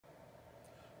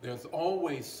There's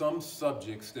always some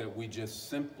subjects that we just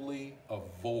simply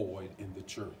avoid in the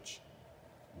church.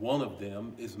 One of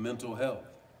them is mental health.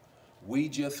 We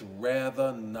just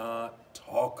rather not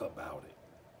talk about it.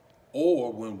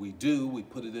 Or when we do, we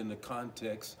put it in the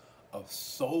context of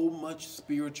so much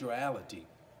spirituality,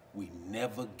 we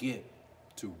never get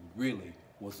to really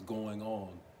what's going on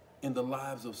in the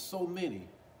lives of so many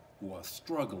who are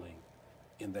struggling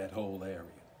in that whole area.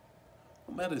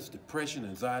 No matter it's depression,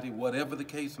 anxiety, whatever the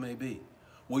case may be.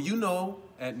 Well, you know,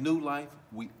 at New Life,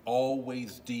 we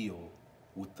always deal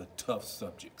with the tough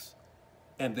subjects.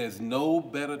 And there's no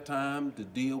better time to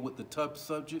deal with the tough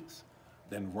subjects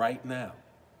than right now.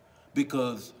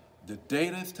 Because the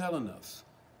data is telling us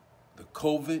the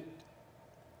COVID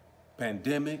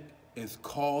pandemic is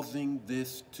causing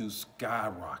this to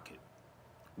skyrocket.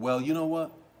 Well, you know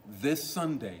what? This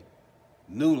Sunday,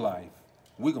 New Life,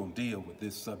 we're going to deal with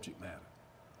this subject matter.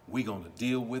 We're going to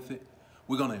deal with it.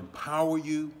 We're going to empower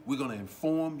you. We're going to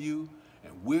inform you.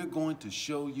 And we're going to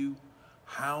show you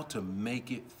how to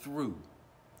make it through.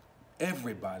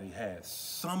 Everybody has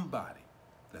somebody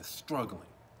that's struggling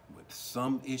with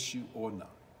some issue or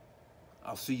not.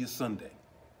 I'll see you Sunday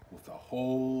with a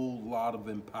whole lot of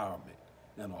empowerment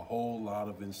and a whole lot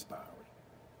of inspiring.